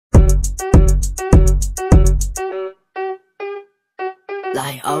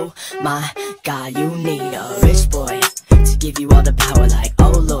like, oh my God, you need a rich boy to give you all the power, like,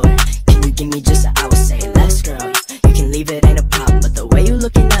 oh Lord, can you give me just an hour? Say less, girl, you can leave it, ain't a problem. But the way you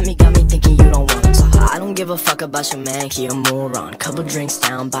looking at me got me thinking you don't want to. I don't give a fuck about your man, he a moron. Couple drinks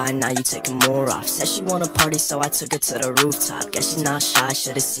down by now, you taking more off. Said she wanna party, so I took her to the rooftop. Guess she's not shy,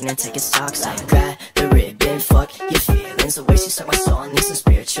 should've seen her taking socks. Like, grab the ribbon, fuck your feelings. The way she suck my soul, need some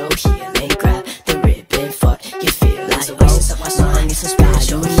spiritual healing. Grab the ribbon, fuck your feelings. The way she suck my soul, need some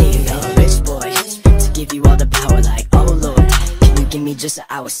spiritual healing. A rich boy to give you all the power, like, oh Lord, can you give me just an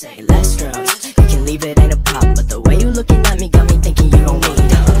hour? Say less, girl, you can leave it, ain't a problem. But the way you looking at me got me thinking you don't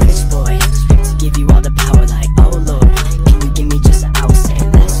need a rich boy to give you all the power, like, oh Lord, can you give me just an hour? Say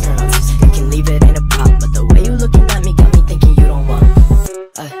less, girl, you can leave it, ain't a problem. But the way you looking at me got me thinking you don't want it.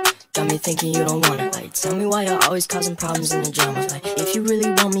 Got me thinking you don't want it. Like, tell me why you're always causing problems in the drama. Like, if you really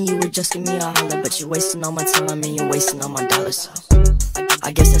want me, you would just give me a holler. But you're wasting all my time and you're wasting all my dollars. So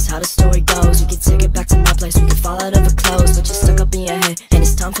I guess that's how the story goes. We can take it back to my place, we can fall out of her clothes. But you're stuck up in your head, and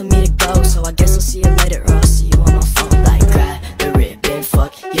it's time for me to go. So I guess I'll see you later, or I'll see you on my phone. Like, grab the ribbon,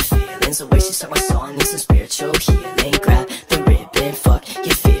 fuck your feelings. The way she suck my soul, I need some spiritual healing. Grab the ribbon, fuck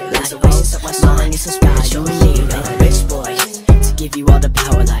your feelings. The way she suck my soul, I need some spiritual healing. A rich boy to give you all the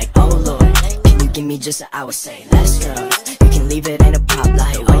power, like, oh Lord, can you give me just an hour? Say less, girl, you can leave it, ain't a problem.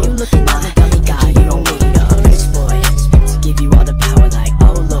 Like,